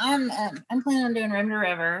 Well, I'm planning on doing Rim to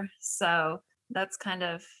River, so that's kind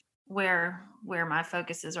of where my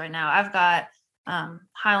focus is right now. I've got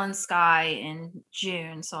Highland Sky in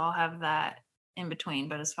June, so I'll have that in between.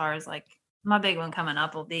 But as far as like my big one coming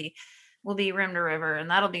up will be Rim to River, and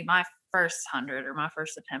that'll be my first 100 or my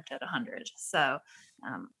first attempt at 100. So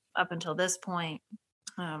up until this point,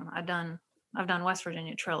 I've done West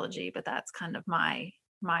Virginia Trilogy, but that's kind of my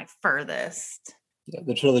furthest. Yeah,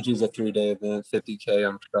 the Trilogy is a 3-day event, 50K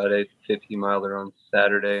on Friday, 50-miler on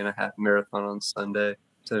Saturday, and a half marathon on Sunday.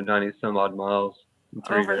 So 90 some odd miles.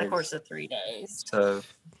 Over the course of 3 days. So,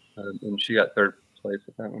 and she got third place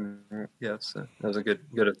with that one. Yeah, so that was a good.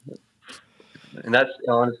 And that's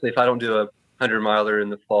honestly, if I don't do a 100-miler in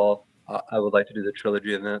the fall, I would like to do the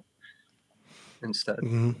trilogy event instead.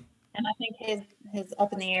 Mm-hmm. And I think his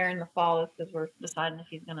up in the air in the fall is because we're deciding if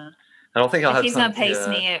he's gonna. I don't think I'll have. He's gonna pace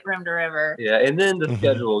me at Rim to River. Yeah, and then the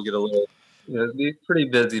schedule will get a little. It'll be pretty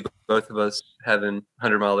busy. Both of us having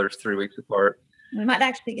 100-milers 3 weeks apart. We might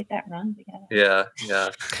actually get that run together. Yeah.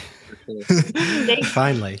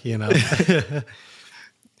 Finally,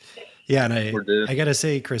 Yeah, and I gotta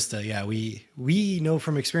say, Krista, yeah, we know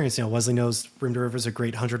from experience. Wesley knows Rim to River is a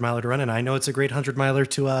great 100-miler to run, and I know it's a great 100-miler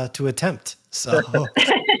to attempt. So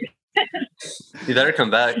you better come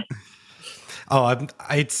back. Oh,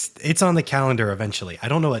 it's on the calendar eventually. I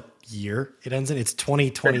don't know what year it ends in. It's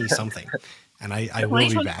 2020 something, and I will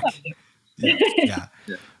be back. Yeah.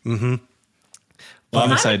 Mm-hmm. Well,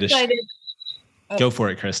 I'm excited. Go for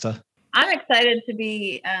it, Krista. I'm excited to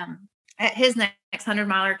be at his next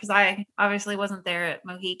 100-miler because I obviously wasn't there at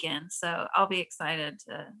Mohican, so I'll be excited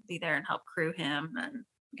to be there and help crew him and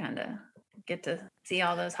kind of get to see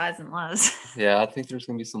all those highs and lows. Yeah, I think there's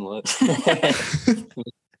gonna be some lows. I'm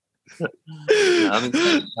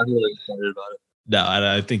excited. I'm really excited about it. No,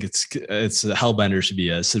 I think it's Hellbender should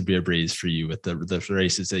be a breeze for you with the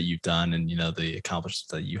races that you've done and the accomplishments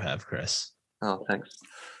that you have, Chris. Oh, thanks.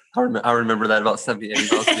 I remember that about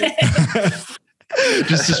 78 miles.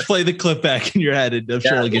 just play the clip back in your head, and I'm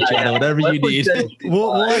sure it'll get you out of whatever you need.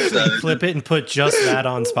 We'll actually clip it and put just that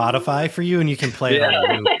on Spotify for you, and you can play it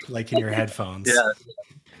on loop, like in your headphones.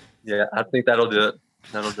 Yeah. I think that'll do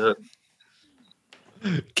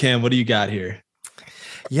it. Cam, what do you got here?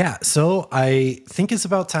 Yeah, so I think it's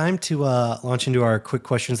about time to launch into our quick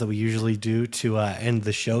questions that we usually do to end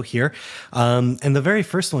the show here. And the very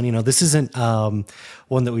first one, this isn't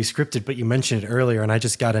one that we scripted, but you mentioned it earlier, and I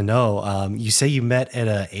just got to know. You say you met at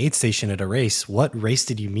an aid station at a race. What race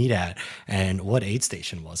did you meet at, and what aid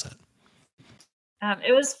station was it?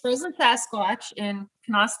 It was Frozen Sasquatch in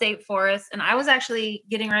Kanawha State Forest, and I was actually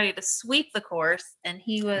getting ready to sweep the course, and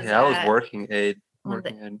he was. Yeah, I was working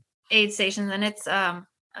aid stations, and it's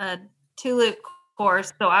a 2-loop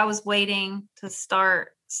course, so I was waiting to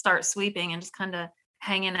start sweeping and just kind of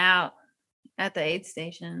hanging out at the aid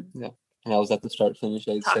station. Yeah, and I was at the start finish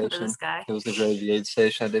aid talking station. To this guy. It was the gravy aid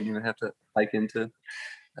station. I didn't even have to hike into.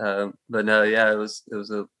 But no, yeah, it was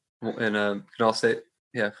in Kanawha State.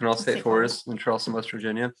 Yeah, Kanawha State Forest in Charleston, West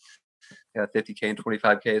Virginia. Yeah, 50K and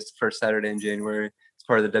 25K. It's the first Saturday in January. It's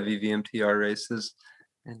part of the WVMTR races,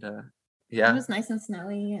 and yeah, it was nice and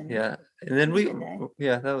snowy. And yeah, and then we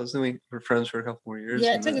were friends for a couple more years.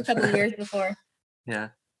 Yeah, it took a couple of years before.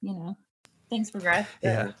 Yeah, things progressed.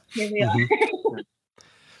 Yeah, here we are.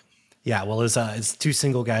 Yeah, well, as two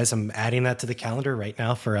single guys, I'm adding that to the calendar right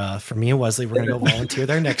now for me and Wesley. We're gonna go volunteer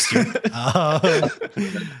there next year. I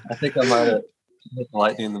think I might have hit the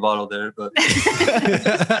lightning in the bottle there, but I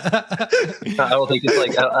don't think it's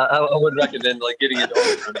like I would recommend getting it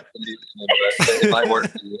over. It might work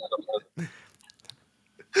for you. I don't know.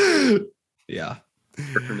 Yeah,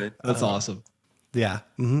 Work for me. That's awesome. Yeah,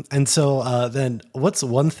 and so then, what's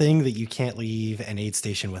one thing that you can't leave an aid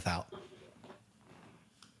station without?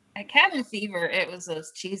 At Cabin Fever, it was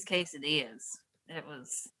those cheese quesadillas. It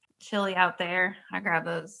was chilly out there. I grabbed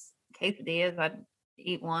those quesadillas. I'd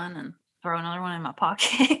eat one and throw another one in my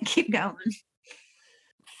pocket. Keep going.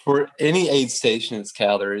 For any aid station, it's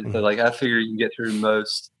calories. But I figure you can get through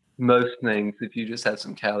most things if you just have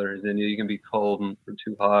some calories in you. You can be cold or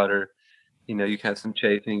too hot, or you can have some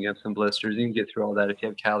chafing, you have some blisters. You can get through all that if you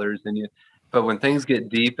have calories in you. But when things get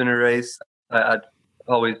deep in a race, I'd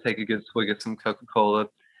always take a good swig of some Coca-Cola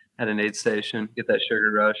at an aid station, get that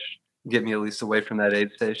sugar rush, get me at least away from that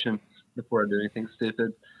aid station before I do anything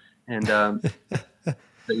stupid. And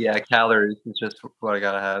but yeah, calories is just what I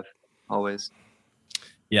gotta have always.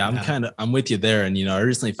 Yeah, I'm with you there. And I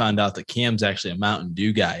recently found out that Cam's actually a Mountain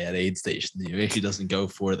Dew guy at aid stations. He actually doesn't go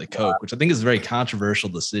for the Coke, which I think is a very controversial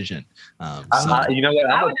decision. You know what?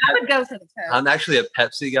 I would go for the Coke. I'm actually a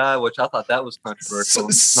Pepsi guy, which I thought that was controversial.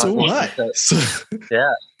 So what?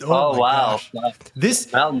 Yeah. Oh wow. This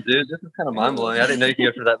Mountain Dew. This is kind of mind blowing. I didn't know you could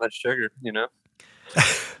go for that much sugar.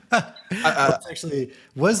 Actually,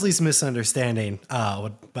 Wesley's misunderstanding.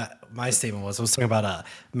 What my statement was talking about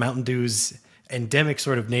Mountain Dew's endemic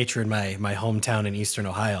sort of nature in my hometown in Eastern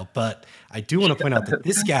Ohio. But I do want to point out that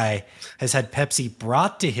this guy has had Pepsi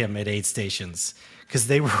brought to him at aid stations because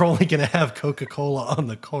they were only going to have Coca-Cola on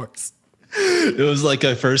the course. It was like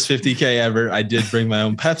a first 50K ever. I did bring my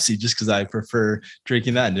own Pepsi just because I prefer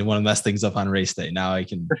drinking that and didn't want to mess things up on race day. Now I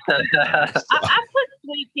can. I put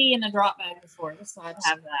sweet tea in a drop bag before, just so I'd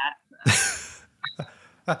have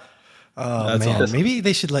that. Oh That's man, awesome. maybe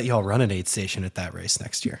they should let y'all run an aid station at that race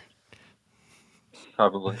next year.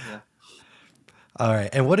 Probably. Yeah. All right.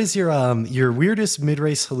 And what is your weirdest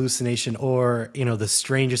mid-race hallucination, or the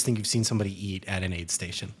strangest thing you've seen somebody eat at an aid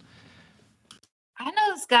station? I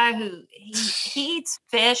know this guy who he eats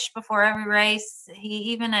fish before every race.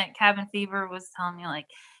 He even at Cabin Fever was telling me like,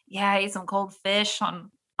 yeah, I ate some cold fish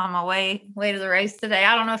on my way to the race today.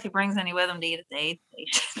 I don't know if he brings any with him to eat at the aid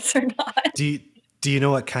stations or not. Do you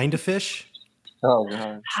know what kind of fish? Oh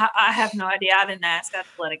god. I have no idea. I didn't ask. I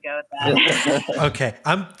have to let it go at that. Okay.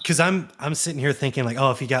 I'm sitting here thinking like, oh,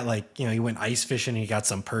 if you got like, you went ice fishing and you got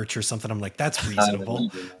some perch or something, I'm like, that's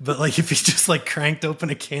reasonable. But like if he just like cranked open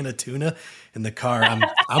a can of tuna in the car,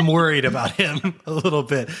 I'm worried about him a little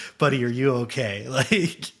bit. Buddy, are you okay?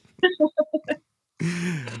 Like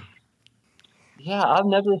Yeah, I've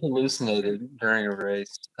never hallucinated during a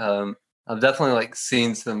race. I've definitely like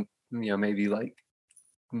seen some, maybe like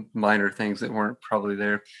minor things that weren't probably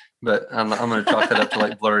there, but I'm going to chalk that up to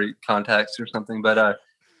like blurry contacts or something. But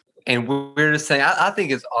and weirdest thing, I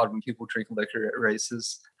think it's odd when people drink liquor at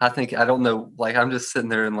races. I don't know, like I'm just sitting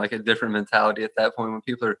there in like a different mentality at that point when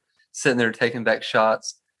people are sitting there taking back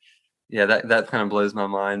shots. Yeah, that kind of blows my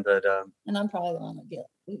mind. But and I'm probably the one that get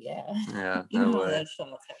yeah, you no know way. those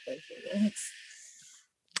shots halfway through this.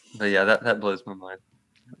 But yeah, that blows my mind.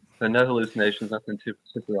 So no hallucinations, nothing too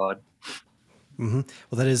super odd. Mm-hmm.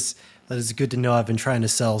 Well, that is good to know. I've been trying to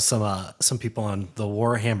sell some people on the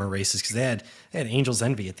Warhammer races because they had Angel's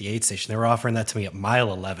Envy at the aid station. They were offering that to me at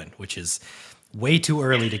mile 11, which is way too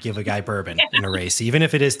early to give a guy bourbon in a race, even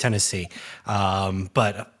if it is Tennessee.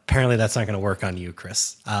 But apparently that's not going to work on you,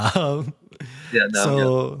 Chris. Yeah,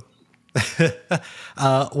 no.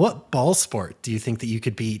 So, what ball sport do you think that you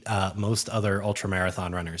could beat most other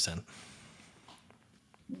ultramarathon runners in?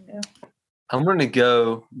 Yeah. I'm going to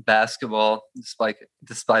go basketball, despite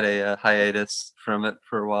a hiatus from it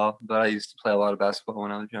for a while. But I used to play a lot of basketball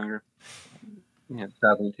when I was younger,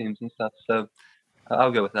 traveling teams and stuff. So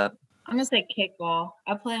I'll go with that. I'm gonna say kickball.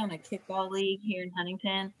 I play on a kickball league here in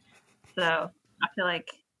Huntington, so I feel like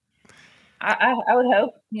I would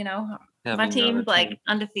hope my team's like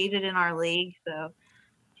undefeated in our league, so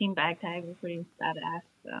team bag tag is pretty badass.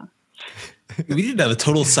 So. We need to have a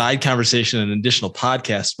total side conversation and an additional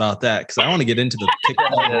podcast about that because I want to get into the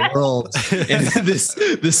kickball world and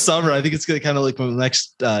this summer. I think it's going to kind of like what the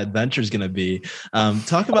next adventure is going to be.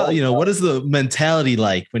 Talk about what is the mentality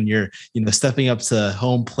like when you're stepping up to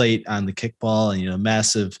home plate on the kickball and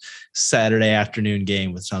massive Saturday afternoon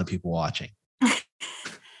game with a ton of people watching.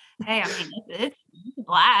 Hey, I mean it's a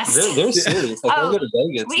blast. They're serious. Like, they'll go to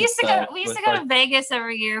Vegas. We used to go to Vegas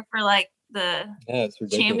every year for like the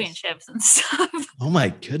championships and stuff. Oh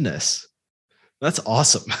my goodness, that's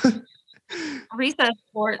awesome. Recess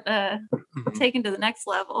sport taken to the next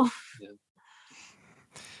level.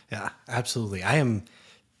 Yeah, absolutely. I am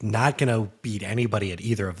not going to beat anybody at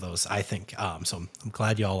either of those, I think. So I'm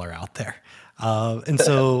glad y'all are out there. And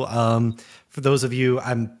so for those of you,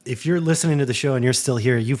 if you're listening to the show and you're still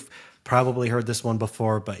here, you've probably heard this one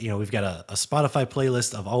before, but we've got a Spotify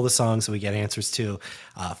playlist of all the songs that we get answers to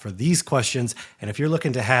for these questions. And if you're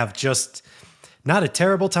looking to have just not a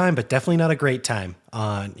terrible time, but definitely not a great time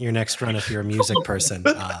on your next run, if you're a music person,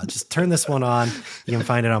 just turn this one on. You can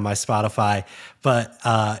find it on my Spotify. But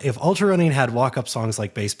if ultra running had walk-up songs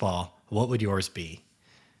like baseball, what would yours be?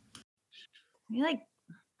 You like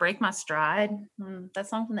Break My Stride. That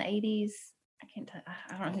song from the 80s.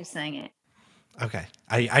 I don't know who sang it. Okay.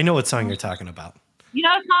 I know what song you're talking about. You know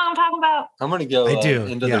what song I'm talking about? I'm going to go I do.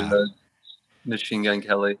 Into the Road, Machine Gun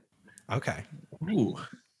Kelly. Okay. Ooh.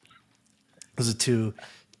 Those are two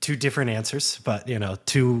different answers, but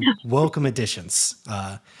two welcome additions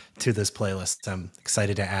to this playlist. I'm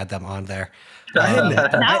excited to add them on there.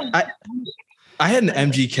 I had an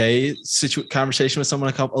MGK conversation with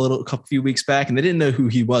someone a few weeks back, and they didn't know who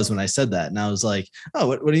he was when I said that. And I was like, "Oh,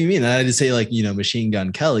 what do you mean?" And I had to say Machine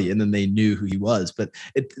Gun Kelly, and then they knew who he was. But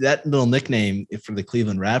that little nickname for the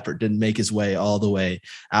Cleveland rapper didn't make his way all the way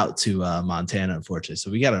out to Montana, unfortunately. So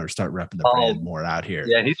we got to start repping the brand more out here.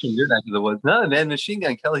 Yeah, he's from your neck of the woods. No, man, Machine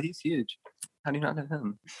Gun Kelly, he's huge. How do you not know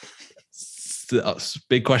him?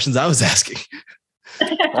 Big questions I was asking.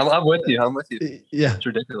 I'm with you. Yeah, it's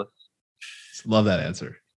ridiculous. Love that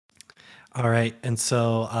answer. All right. And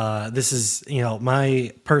so this is,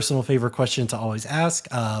 my personal favorite question to always ask.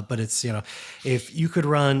 But it's, if you could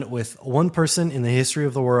run with one person in the history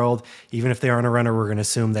of the world, even if they aren't a runner, we're going to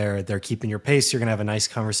assume they're keeping your pace. You're going to have a nice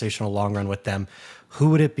conversational long run with them.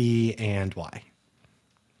 Who would it be and why?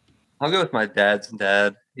 I'll go with my dad's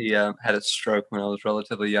dad. He had a stroke when I was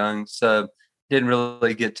relatively young. So didn't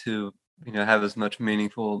really get to have as much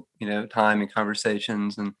meaningful, time and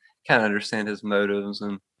conversations, and kind of understand his motives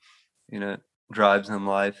and, drives in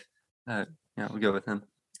life. We'll go with him.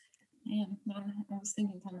 Yeah, I was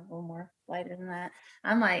thinking kind of a little more lighter than that.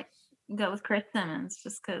 I might go with Chris Simmons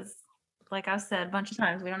just because, like I've said a bunch of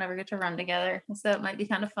times, we don't ever get to run together. So it might be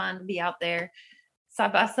kind of fun to be out there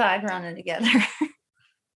side by side running together.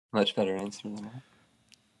 Much better answer than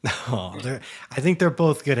that. Oh, I think they're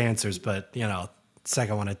both good answers, but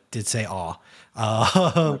second one I did say aw.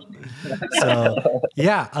 So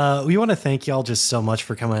yeah, we want to thank y'all just so much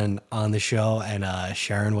for coming on the show and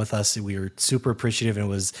sharing with us. We were super appreciative, and it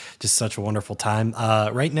was just such a wonderful time.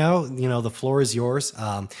 Right now, the floor is yours.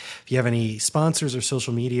 If you have any sponsors or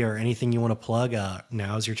social media or anything you want to plug,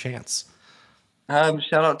 now is your chance.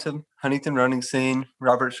 Shout out to Huntington Running Scene,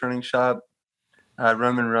 Robert's Running Shop,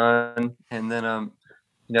 Roman Run, and then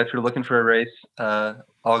if you're looking for a race,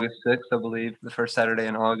 August 6th, I believe, the first Saturday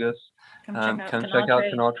in August. Come check out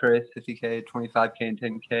Canal Trace, 50K, 25K, and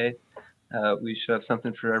 10K. We should have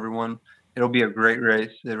something for everyone. It'll be a great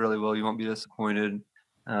race. It really will. You won't be disappointed.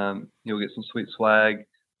 You'll get some sweet swag.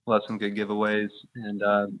 We'll have some good giveaways, and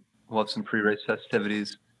we'll have some pre-race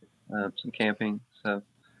festivities, some camping. So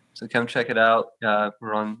come check it out.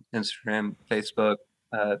 We're on Instagram, Facebook.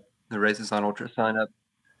 The race is on Ultra Sign Up.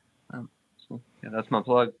 Yeah, that's my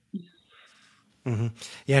plug. Mm-hmm.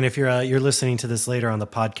 Yeah, and if you're listening to this later on the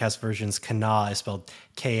podcast versions, Kanawha is spelled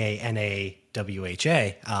Kanawha, which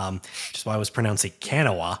is why I was pronouncing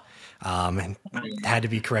Kanawha, and had to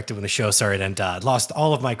be corrected when the show started, and lost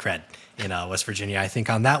all of my cred in West Virginia, I think,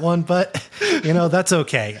 on that one. But that's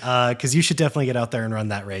okay, because you should definitely get out there and run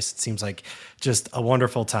that race. It seems like just a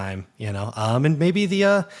wonderful time, and maybe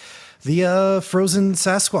the Frozen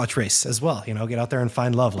Sasquatch race as well. Get out there and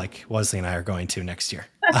find love like Wesley and I are going to next year.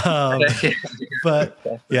 But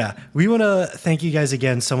yeah, we want to thank you guys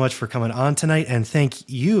again so much for coming on tonight, and thank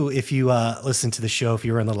you if you listen to the show, if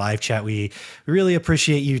you were in the live chat. We really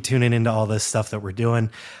appreciate you tuning into all this stuff that we're doing.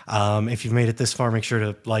 If you've made it this far, make sure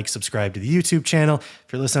to subscribe to the YouTube channel. If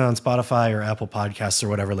you're listening on Spotify or Apple Podcasts or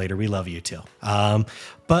whatever later, we love you too.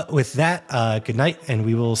 But with that, good night, and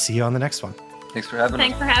we will see you on the next one. Thanks for having us.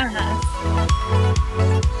 Thanks for having us.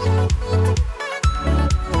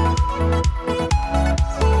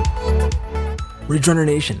 Ridge Runner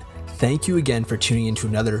Nation, thank you again for tuning into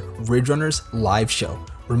another Ridge Runners live show.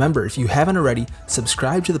 Remember, if you haven't already,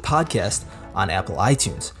 subscribe to the podcast on Apple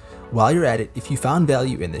iTunes. While you're at it, if you found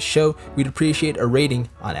value in this show, we'd appreciate a rating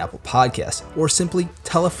on Apple Podcasts, or simply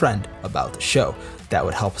tell a friend about the show. That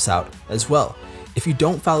would help us out as well. If you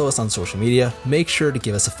don't follow us on social media, make sure to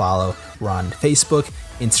give us a follow. We're on Facebook,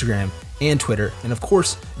 Instagram, and Twitter. And of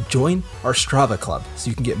course, join our Strava club so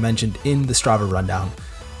you can get mentioned in the Strava rundown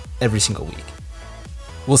every single week.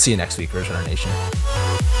 We'll see you next week, Ridge Runner Nation.